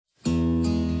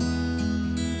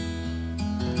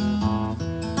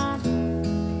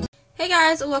Hey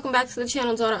guys, welcome back to the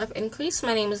channel Daughter of Increase.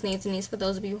 My name is Jentezen for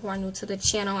those of you who are new to the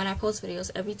channel, and I post videos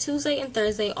every Tuesday and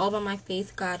Thursday all about my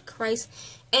faith, God, Christ,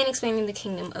 and expanding the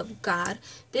kingdom of God.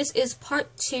 This is part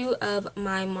 2 of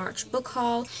my March book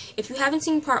haul. If you haven't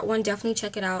seen part 1, definitely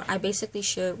check it out. I basically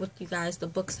shared with you guys the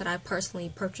books that I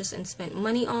personally purchased and spent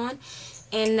money on.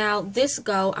 And now this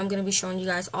go, I'm going to be showing you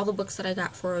guys all the books that I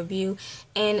got for review.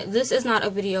 And this is not a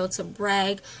video to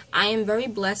brag. I am very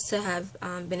blessed to have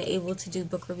been able to do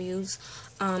book reviews.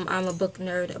 I'm a book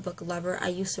nerd, a book lover. I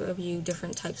used to review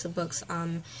different types of books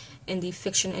in the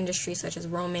fiction industry, such as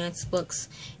romance books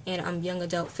and young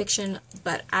adult fiction.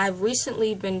 But I've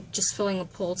recently been just feeling a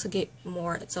pull to get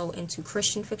more into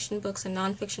Christian fiction books and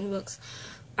non-fiction books.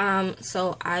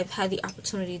 So I've had the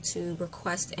opportunity to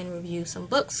request and review some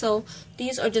books. So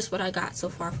these are just what I got so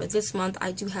far for this month.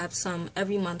 I do have some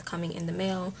every month coming in the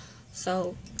mail.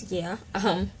 So yeah,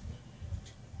 I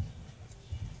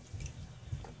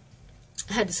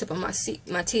had to sip on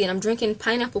my tea, and I'm drinking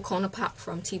pineapple Kona Pop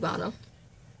from T-Bana.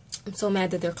 I'm so mad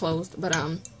that they're closed, but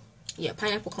yeah,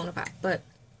 pineapple Kona Pop. But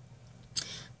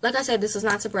like I said, this is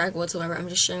not to brag whatsoever. I'm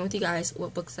just sharing with you guys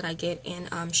what books that I get,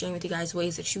 and sharing with you guys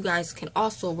ways that you guys can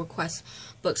also request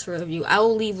books for review. I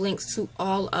will leave links to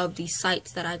all of the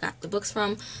sites that I got the books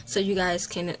from, so you guys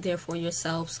can therefore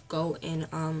yourselves go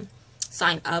and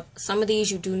sign up. Some of these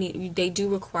they do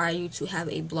require you to have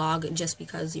a blog just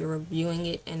because you're reviewing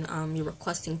it and you're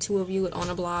requesting to review it on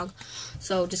a blog.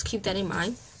 So just keep that in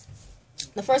mind.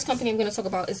 The first company I'm going to talk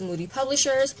about is Moody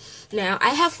Publishers. Now, I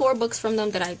have 4 books from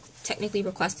them that I technically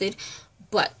requested,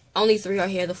 but only 3 are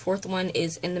here. The 4th one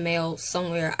is in the mail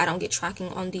somewhere. I don't get tracking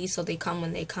on these, so they come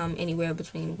when they come, anywhere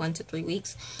between 1 to 3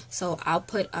 weeks. So I'll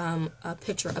put a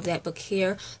picture of that book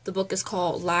here. The book is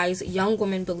called Lies Young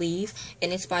Women Believe,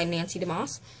 and it's by Nancy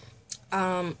DeMoss.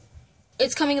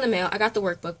 It's coming in the mail. I got the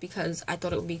workbook because I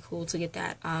thought it would be cool to get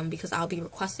that, because I'll be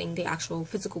requesting the actual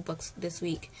physical books this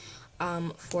week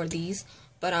for these.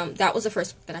 But that was the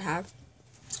first book that I have.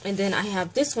 And then I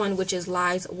have this one, which is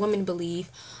Lies Women Believe,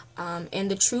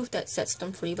 and the Truth That Sets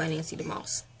Them Free by Nancy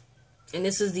DeMoss. And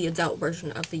this is the adult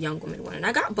version of the young woman one. And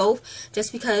I got both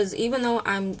just because even though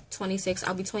I'm 26,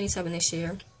 I'll be 27 this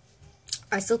year,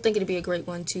 I still think it'd be a great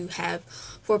one to have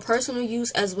for personal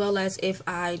use, as well as if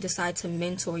I decide to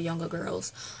mentor younger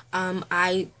girls.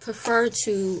 I prefer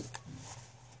to,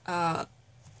 I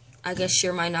guess,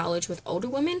 share my knowledge with older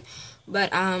women,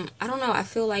 but I don't know, I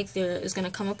feel like there is going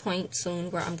to come a point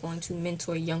soon where I'm going to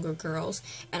mentor younger girls,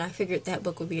 and I figured that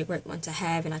book would be a great one to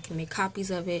have, and I can make copies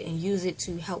of it and use it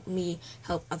to help me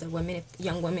help other women,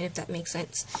 young women, if that makes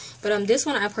sense. But this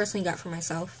one I personally got for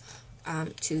myself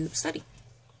to study.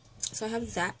 So I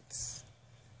have that,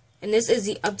 and this is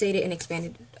the updated and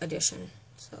expanded edition.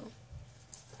 So,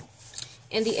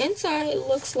 and the inside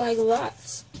looks like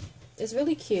lots. It's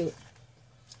really cute.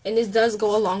 And this does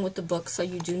go along with the book, so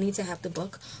you do need to have the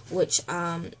book, which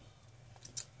I'm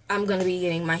going to be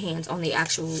getting my hands on the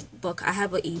actual book. I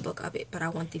have an ebook of it, but I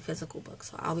want the physical book,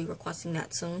 so I'll be requesting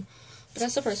that soon. But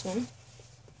that's the first one.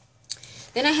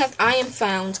 Then I have I Am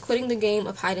Found, Quitting the Game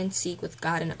of Hide and Seek with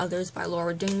God and Others by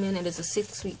Laura Dingman. It is a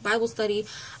 6-week Bible study.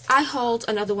 I hauled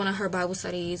another one of her Bible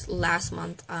studies last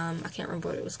month. I can't remember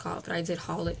what it was called, but I did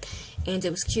haul it, and it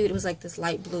was cute. It was like this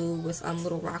light blue with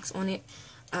little rocks on it.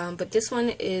 But this one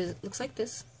looks like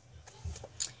this.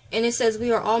 And it says,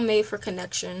 we are all made for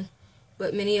connection,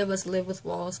 but many of us live with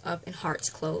walls up and hearts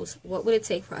closed. What would it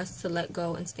take for us to let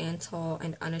go and stand tall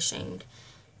and unashamed?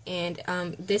 And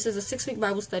this is a 6-week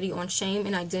Bible study on shame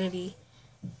and identity,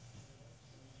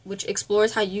 which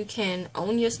explores how you can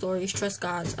own your stories, trust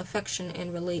God's affection,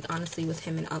 and relate honestly with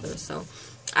Him and others. So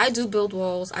I do build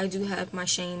walls. I do have my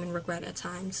shame and regret at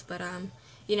times, but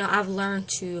you know, I've learned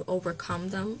to overcome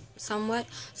them somewhat.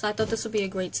 So I thought this would be a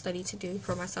great study to do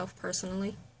for myself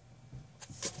personally.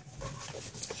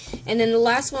 And then the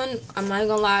last one, I'm not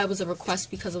gonna lie, it was a request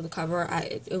because of the cover.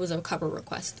 It was a cover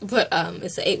request. But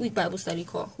it's an 8-week Bible study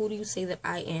called Who Do You Say That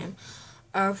I Am?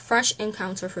 A Fresh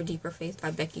Encounter for Deeper Faith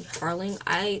by Becky Harling.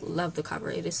 I love the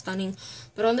cover. It is stunning.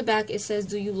 But on the back it says,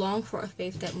 do you long for a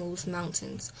faith that moves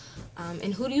mountains?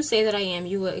 And Who Do You Say That I Am?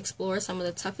 You will explore some of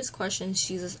the toughest questions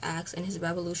Jesus asks and His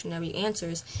revolutionary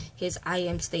answers, His I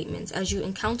am statements. As you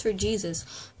encounter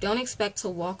Jesus, don't expect to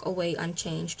walk away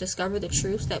unchanged. Discover the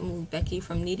truths that move Becky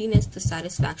from neediness to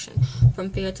satisfaction,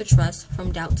 from fear to trust,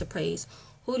 from doubt to praise.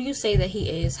 Who do you say that He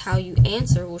is? How you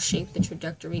answer will shape the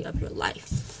trajectory of your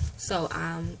life. So,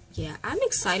 yeah, I'm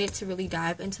excited to really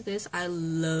dive into this. I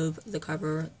love the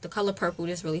cover. The color purple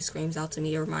just really screams out to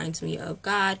me. It reminds me of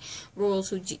God,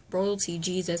 royalty,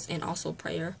 Jesus, and also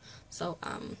prayer. So,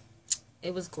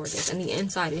 it was gorgeous. And the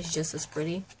inside is just as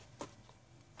pretty.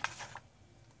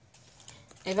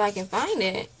 If I can find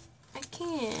it. I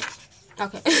can't.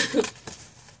 Okay.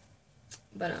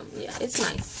 But, yeah, it's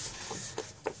nice.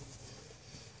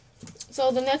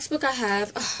 So, the next book I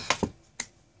have,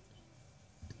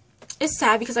 it's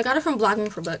sad because I got it from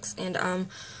Blogging for Books. And,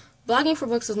 Blogging for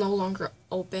Books is no longer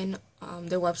open.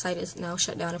 Their website is now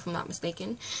shut down, if I'm not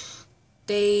mistaken.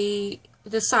 They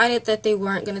decided that they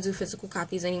weren't going to do physical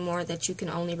copies anymore, that you can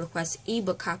only request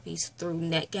ebook copies through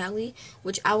NetGalley,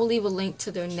 which I will leave a link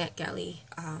to their NetGalley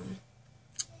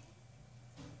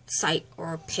site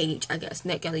or page, I guess,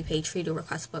 NetGalley page for you to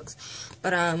request books.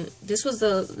 But this was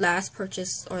the last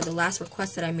purchase or the last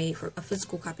request that I made for a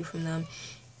physical copy from them.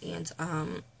 And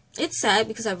it's sad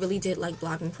because I really did like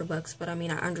Blogging for Books, but I mean,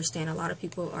 I understand a lot of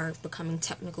people are becoming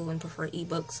technical and prefer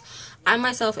ebooks. I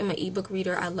myself am an ebook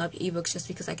reader. I love ebooks just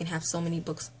because I can have so many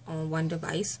books on one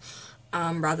device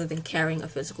rather than carrying a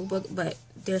physical book. But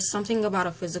there's something about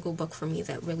a physical book for me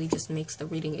that really just makes the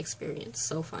reading experience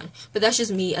so fun. But that's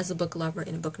just me as a book lover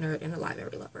and a book nerd and a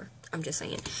library lover. I'm just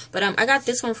saying. But I got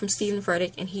this one from Stephen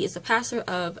Furtick, and he is the pastor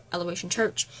of Elevation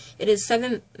Church. It is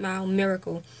 7 Mile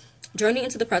Miracle. Journey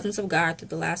into the presence of God through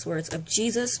the last words of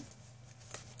Jesus.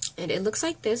 And it looks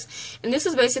like this. And this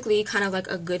is basically kind of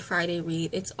like a Good Friday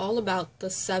read. It's all about the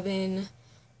 7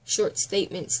 short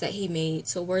statements that he made.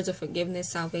 So words of forgiveness,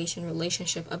 salvation,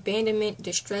 relationship, abandonment,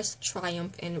 distress,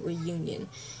 triumph, and reunion.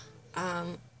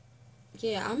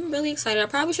 Yeah, I'm really excited. I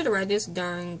probably should have read this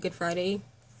during Good Friday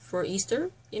for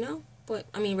Easter, you know. But,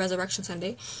 I mean, Resurrection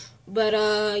Sunday. But,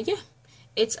 yeah.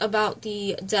 It's about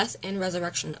the death and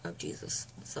resurrection of Jesus.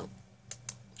 So,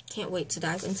 can't wait to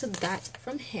dive into that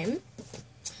from him.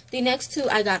 The next 2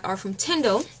 I got are from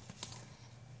Tyndall.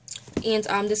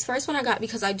 And this first one I got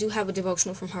because I do have a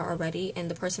devotional from her already.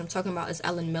 And the person I'm talking about is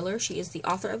Ellen Miller. She is the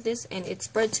author of this. And it's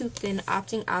Spread Too Thin,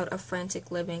 Opting Out of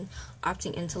Frantic Living,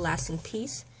 Opting Into Lasting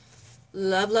Peace.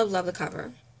 Love, love, love the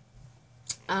cover.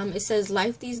 It says,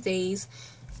 life these days,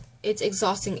 it's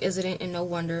exhausting, isn't it? And no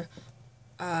wonder.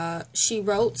 She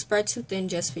wrote Spread Too Thin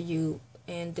just for you.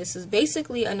 And this is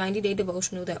basically a 90-day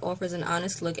devotional that offers an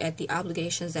honest look at the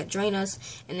obligations that drain us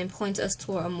and then points us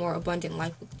toward a more abundant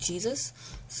life with Jesus.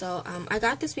 So I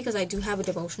got this because I do have a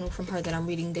devotional from her that I'm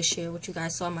reading this year, which you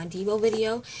guys saw in my Devo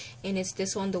video. And it's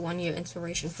this one, the 1-year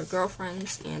inspiration for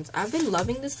girlfriends. And I've been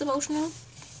loving this devotional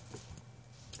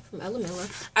from Ella Miller.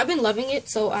 I've been loving it,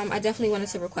 so I definitely wanted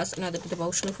to request another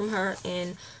devotional from her.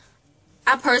 And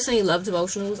I personally love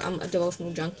devotionals. I'm a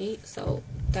devotional junkie, so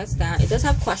that's that. It does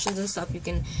have questions and stuff you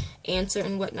can answer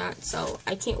and whatnot, so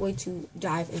I can't wait to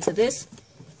dive into this.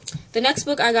 The next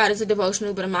book I got is a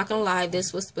devotional, but I'm not going to lie,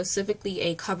 this was specifically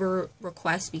a cover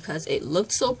request because it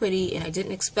looked so pretty, and I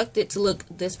didn't expect it to look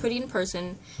this pretty in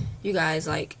person. You guys,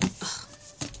 like, ugh.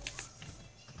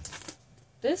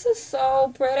 This is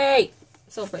so pretty.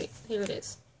 So pretty. Here it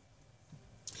is.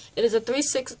 It is a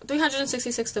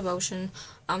 366 devotion,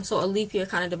 so a leap year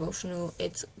kind of devotional.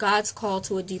 It's God's Call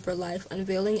to a Deeper Life,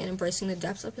 Unveiling and Embracing the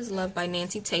Depths of His Love by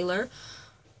Nancy Taylor.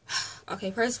 Okay,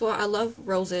 first of all, I love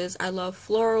roses. I love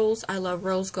florals. I love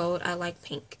rose gold. I like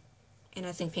pink. And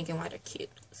I think pink and white are cute.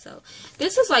 So,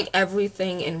 this is like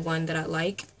everything in one that I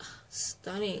like.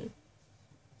 Stunning.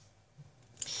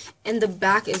 And the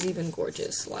back is even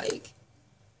gorgeous. Like,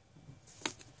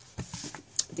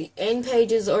 the end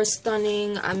pages are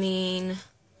stunning. I mean,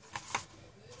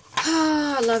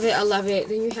 I love it. I love it.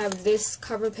 Then you have this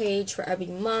cover page for every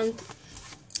month.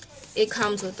 It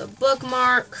comes with a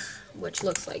bookmark, which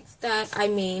looks like that. I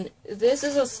mean, this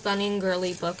is a stunning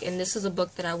girly book, and this is a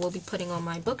book that I will be putting on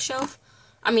my bookshelf.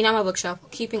 I mean, not my bookshelf,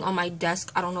 keeping on my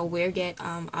desk. I don't know where yet.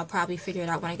 I'll probably figure it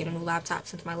out when I get a new laptop,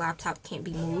 since my laptop can't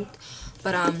be moved.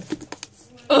 But,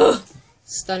 ugh!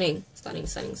 Stunning, stunning,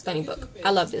 stunning, stunning book. I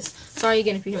love this. Sorry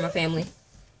again if you hear my family.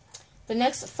 The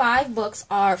next 5 books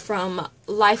are from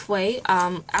Lifeway.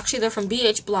 Actually, they're from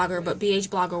BH Blogger, but BH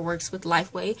Blogger works with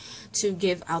Lifeway to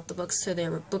give out the books to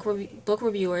their book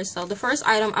reviewers. So the first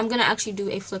item I'm going to actually do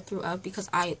a flip through of because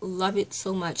I love it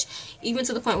so much. Even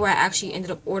to the point where I actually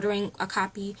ended up ordering a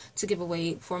copy to give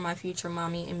away for my future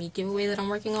Mommy and Me giveaway that I'm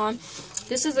working on.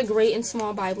 This is a Great and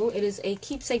Small Bible. It is a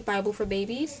Keepsake Bible for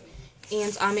babies.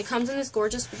 And it comes in this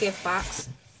gorgeous gift box.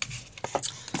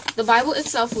 The Bible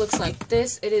itself looks like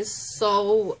this. It is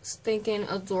so stinking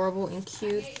adorable and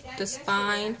cute. The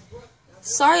spine.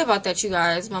 Sorry about that, you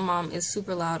guys. My mom is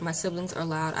super loud. My siblings are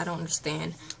loud. I don't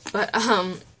understand. But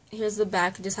here's the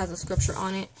back. It just has a scripture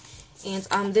on it.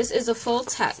 And this is a full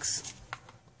text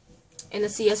in the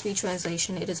CSB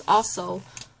translation. It is also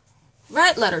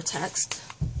red letter text.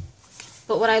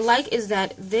 But what I like is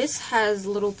that this has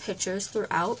little pictures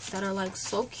throughout that are like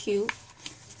so cute.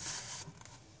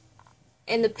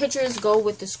 And the pictures go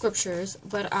with the scriptures.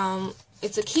 But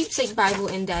it's a keepsake Bible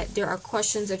in that there are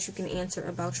questions that you can answer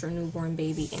about your newborn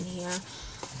baby in here,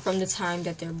 from the time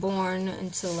that they're born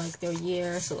until like their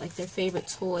year, so like their favorite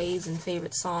toys and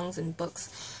favorite songs and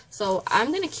books. So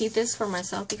I'm gonna keep this for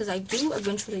myself because I do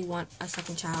eventually want a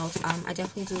second child. I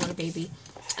definitely do want a baby.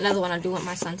 Another one, I do want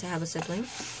my son to have a sibling,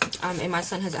 and my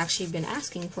son has actually been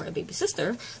asking for a baby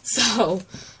sister. So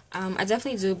I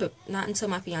definitely do, but not until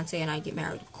my fiance and I get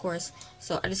married, of course.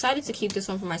 So I decided to keep this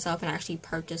one for myself and actually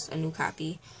purchase a new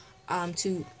copy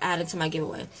to add it to my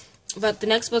giveaway. But the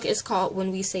next book is called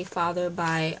When We Say Father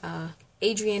by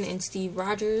Adrian and Steve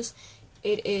Rogers.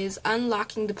 It is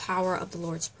unlocking the power of the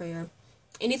Lord's Prayer.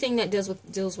 Anything that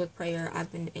deals with prayer,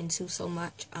 I've been into so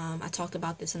much. I talked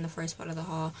about this in the first part of the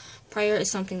haul. Prayer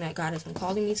is something that God has been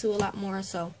calling me to a lot more,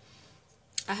 so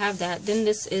I have that. Then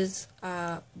this is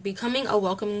Becoming a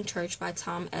Welcoming Church by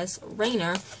Thom S.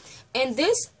 Rainer. And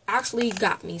this actually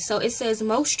got me. So it says,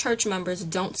 most church members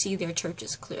don't see their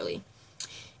churches clearly.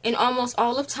 In almost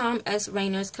all of Thom S.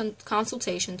 Rainer's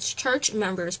consultations, church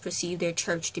members perceived their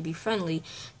church to be friendly,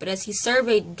 but as he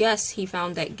surveyed guests, he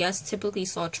found that guests typically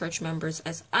saw church members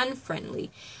as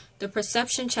unfriendly. The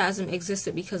perception chasm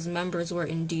existed because members were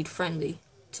indeed friendly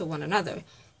to one another.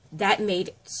 That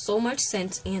made so much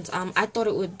sense, and I thought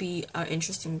it would be an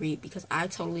interesting read because I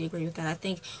totally agree with that. I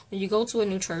think when you go to a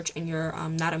new church and you're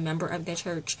not a member of that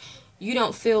church, you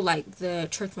don't feel like the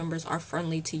church members are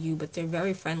friendly to you, but they're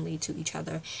very friendly to each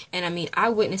other. And I mean, I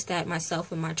witnessed that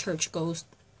myself when my church goes,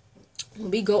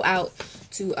 when we go out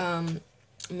to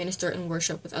minister and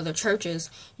worship with other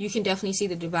churches, you can definitely see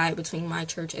the divide between my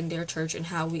church and their church and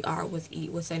how we are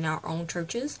within our own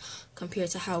churches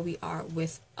compared to how we are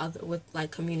with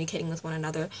like communicating with one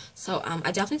another. So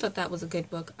I definitely thought that was a good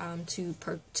book to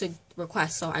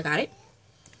request, so I got it.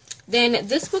 Then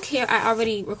this book here, I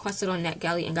already requested on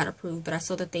NetGalley and got approved, but I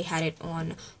saw that they had it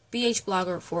on BH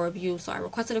Blogger for review, so I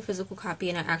requested a physical copy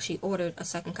and I actually ordered a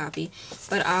second copy.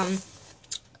 But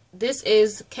this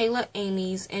is Kayla,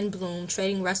 Aimee's in Bloom,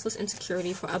 Trading Restless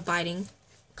Insecurity for Abiding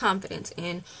Confidence.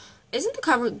 And isn't the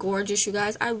cover gorgeous, you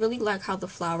guys? I really like how the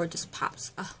flower just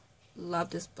pops.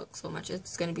 Love this book so much.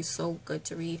 It's going to be so good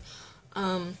to read.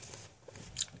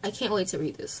 I can't wait to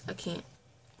read this. I can't.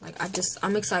 Like,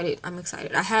 I'm excited. I'm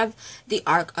excited. I have the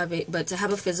arc of it, but to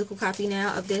have a physical copy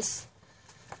now of this,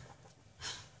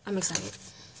 I'm excited.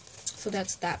 So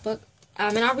that's that book.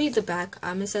 And I'll read the back.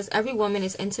 It says, every woman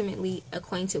is intimately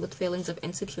acquainted with feelings of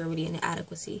insecurity and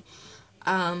inadequacy.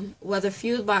 Whether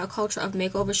fueled by a culture of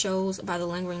makeover shows, by the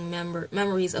lingering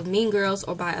memories of Mean Girls,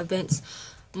 or by events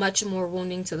much more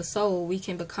wounding to the soul, we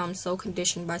can become so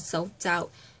conditioned by self-doubt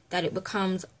that it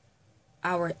becomes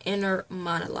our inner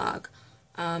monologue.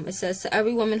 It says, to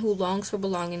every woman who longs for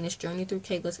belonging, this journey through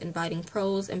Kayla's inviting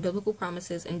prose and biblical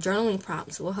promises and journaling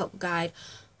prompts will help guide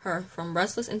her from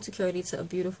restless insecurity to a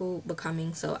beautiful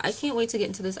becoming. So I can't wait to get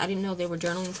into this. I didn't know they were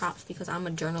journaling prompts because I'm a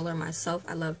journaler myself.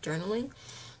 I love journaling.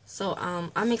 So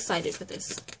I'm excited for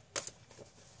this.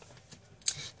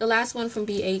 The last one from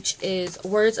BH is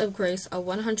Words of Grace, a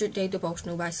 100-day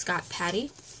devotional by Scott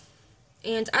Patty.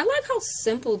 And I like how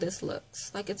simple this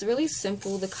looks. Like, it's really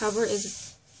simple. The cover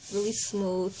is really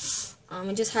smooth.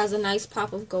 It just has a nice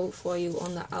pop of gold for you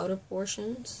on the outer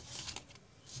portions.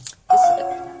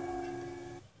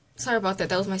 Sorry about that.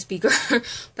 That was my speaker.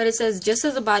 But it says, just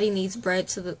as the body needs bread,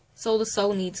 so the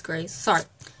soul needs grace. Sorry.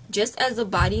 Just as the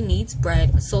body needs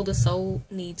bread, so the soul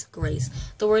needs grace.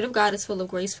 The Word of God is full of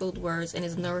grace-filled words and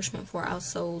is nourishment for our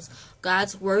souls.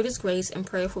 God's Word is grace, and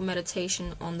prayerful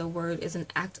meditation on the Word is an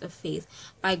act of faith.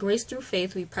 By grace through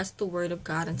faith, we press the Word of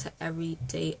God into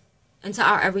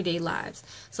our everyday lives.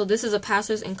 So this is a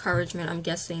pastor's encouragement. I'm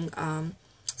guessing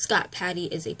Scott Patty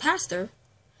is a pastor.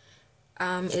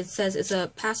 It says it's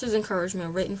a pastor's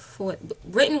encouragement written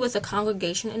with a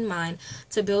congregation in mind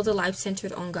to build a life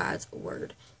centered on God's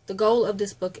Word. The goal of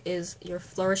this book is your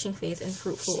flourishing faith and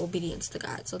fruitful obedience to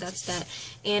God. So that's that.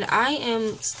 And I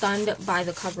am stunned by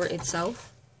the cover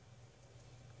itself.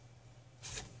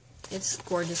 It's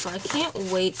gorgeous. So I can't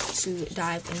wait to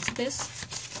dive into this.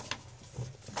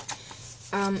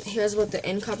 Here's what the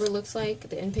end cover looks like,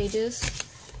 the end pages.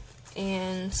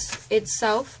 And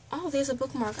itself, oh, there's a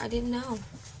bookmark. I didn't know.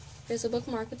 There's a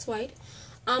bookmark. It's white.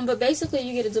 But basically,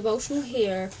 you get a devotional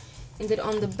here, and then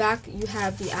on the back, you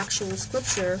have the actual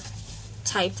scripture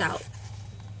typed out.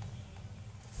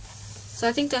 So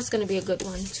I think that's going to be a good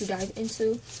one to dive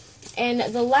into. And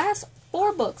the last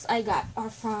 4 books I got are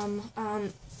from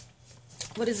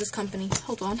what is this company?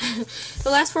 Hold on. The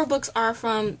last 4 books are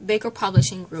from Baker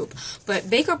Publishing Group. But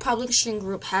Baker Publishing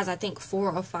Group has, I think,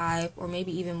 4 or 5 or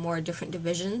maybe even more different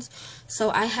divisions. So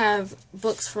I have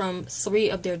books from 3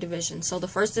 of their divisions. So the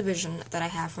first division that I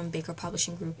have from Baker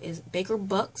Publishing Group is Baker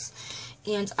Books.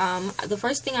 And the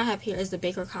first thing I have here is the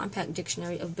Baker Compact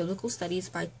Dictionary of Biblical Studies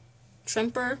by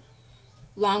Tremper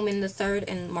Longman III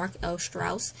and Mark L.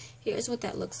 Strauss. Here's what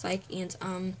that looks like. And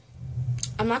I'm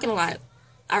not going to lie.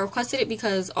 I requested it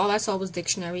because all I saw was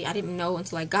dictionary. I didn't know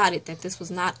until I got it that this was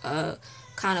not a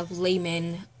kind of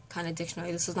layman kind of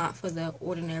dictionary. This is not for the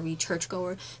ordinary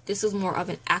churchgoer. This is more of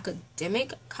an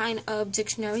academic kind of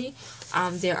dictionary.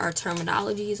 There are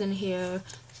terminologies in here.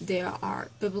 There are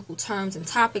biblical terms and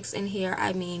topics in here.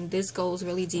 I mean, this goes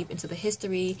really deep into the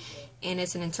history, and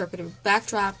it's an interpretive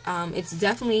backdrop. It's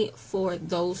definitely for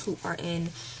those who are in,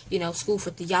 you know, school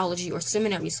for theology or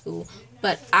seminary school.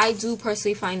 But I do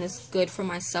personally find this good for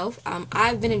myself.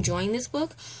 I've been enjoying this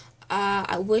book.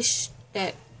 I wish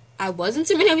that I was in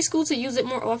seminary school to use it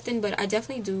more often, but I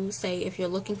definitely do say if you're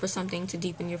looking for something to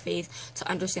deepen your faith, to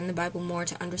understand the Bible more,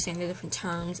 to understand the different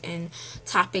terms and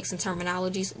topics and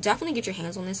terminologies, definitely get your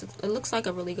hands on this. It looks like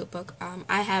a really good book.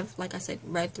 I have, like I said,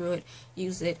 read through it,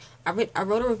 used it. I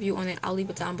wrote a review on it. I'll leave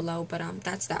it down below, but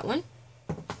that's that one.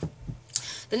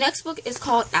 The next book is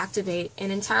called Activate,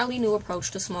 an entirely new approach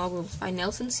to small groups by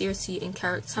Nelson Searcy and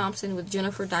Carrick Thompson with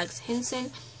Jennifer Dykes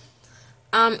Henson.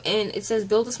 And it says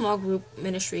build a small group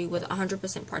ministry with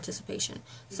 100% participation.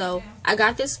 So I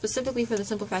got this specifically for the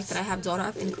simple fact that I have Daughter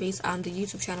of Increase on the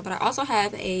YouTube channel, but I also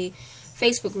have a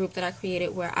Facebook group that I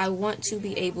created where I want to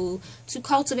be able to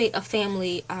cultivate a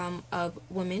family of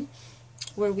women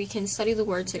where we can study the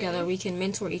Word together, we can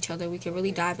mentor each other, we can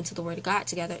really dive into the Word of God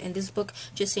together. And this book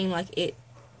just seemed like it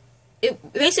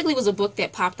basically was a book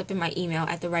that popped up in my email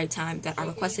at the right time that I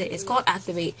requested. It's called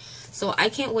Activate. So I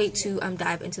can't wait to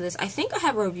dive into this. I think I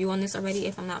have a review on this already,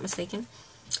 if I'm not mistaken.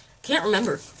 Can't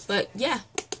remember. But yeah,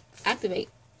 Activate.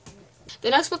 The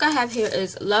next book I have here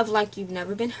is Love Like You've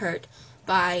Never Been Hurt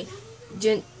by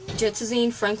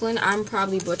Jentezen Franklin. I'm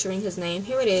probably butchering his name.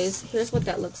 Here it is. Here's what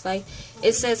that looks like.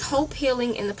 It says Hope,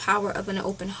 Healing, and the Power of an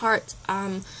Open Heart.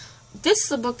 This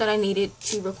is a book that I needed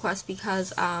to request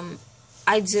because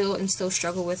I do and still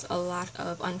struggle with a lot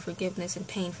of unforgiveness and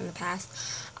pain from the past.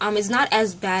 It's not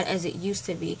as bad as it used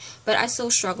to be, but I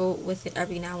still struggle with it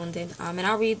every now and then. And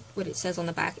I'll read what it says on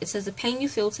the back. It says, the pain you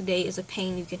feel today is a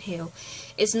pain you can heal.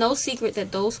 It's no secret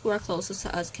that those who are closest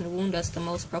to us can wound us the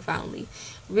most profoundly.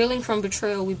 Reeling from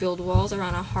betrayal, we build walls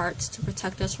around our hearts to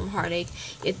protect us from heartache.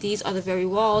 Yet these are the very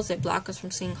walls that block us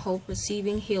from seeing hope,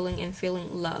 receiving healing, and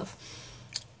feeling love.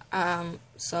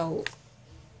 So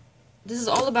this is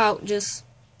all about just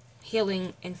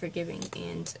healing and forgiving,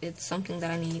 and it's something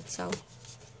that I need. So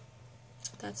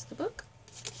that's the book.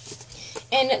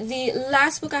 And the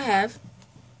last book I have,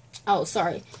 oh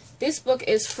sorry, this book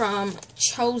is from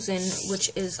Chosen,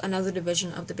 which is another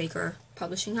division of the Baker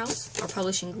Publishing House or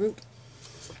Publishing Group.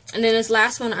 And then this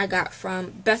last one I got from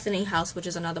Bethany House, which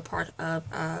is another part of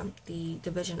the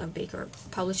division of Baker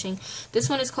Publishing. This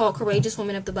one is called Courageous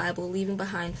Women of the Bible, Leaving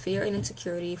Behind Fear and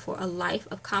Insecurity for a Life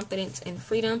of Confidence and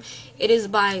Freedom. It is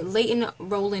by Latan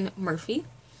Roland Murphy.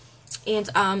 And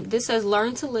this says,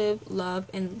 learn to live, love,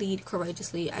 and lead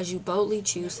courageously as you boldly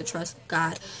choose to trust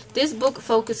God. This book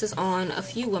focuses on a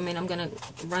few women. I'm going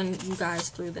to run you guys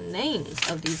through the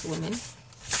names of these women.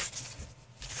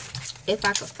 If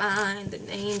I could find the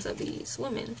names of these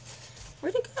women.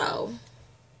 Where'd it go?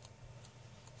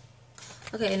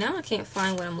 Okay, now I can't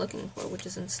find what I'm looking for, which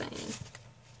is insane.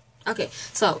 Okay,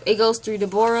 so it goes through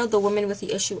Deborah, the woman with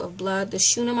the issue of blood, the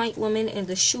Shunammite woman, and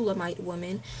the Shulamite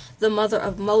woman, the mother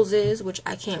of Moses, which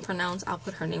I can't pronounce. I'll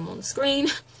put her name on the screen.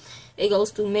 It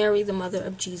goes through Mary, the mother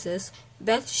of Jesus,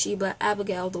 Bathsheba,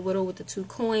 Abigail, the widow with the 2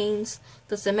 coins,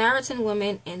 the Samaritan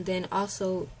woman, and then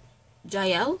also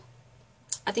Jael.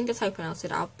 I think that's how you pronounce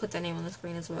it. I'll put that name on the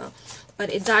screen as well.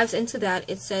 But it dives into that.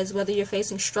 It says whether you're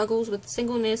facing struggles with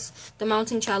singleness, the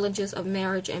mounting challenges of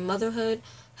marriage and motherhood,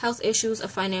 health issues, a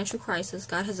financial crisis,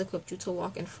 God has equipped you to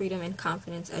walk in freedom and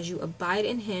confidence as you abide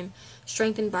in Him,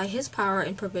 strengthened by His power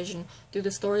and provision through the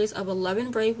stories of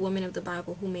 11 brave women of the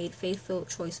Bible who made faith-filled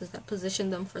choices that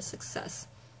positioned them for success.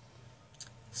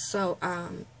 So,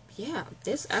 yeah,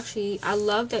 this actually, I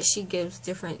love that she gives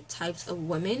different types of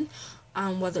women,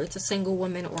 whether it's a single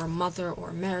woman or a mother or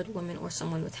a married woman or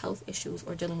someone with health issues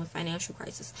or dealing with financial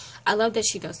crisis. I love that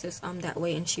she does this that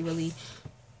way, and she really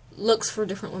looks for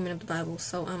different women of the Bible.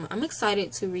 So I'm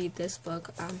excited to read this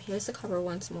book. Here's the cover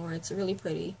once more. It's really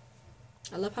pretty.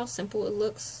 I love how simple it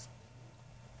looks.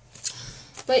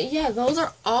 But yeah, those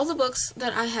are all the books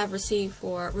that I have received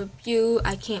for review.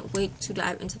 I can't wait to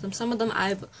dive into them. Some of them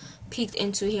I've peeked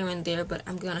into here and there, but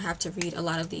I'm gonna have to read a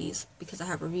lot of these because I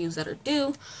have reviews that are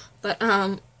due. But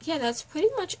yeah, that's pretty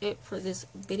much it for this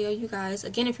video, you guys.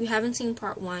 Again, if you haven't seen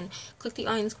part 1, click the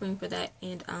on screen for that,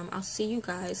 and I'll see you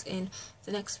guys in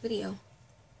the next video.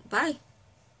 Bye.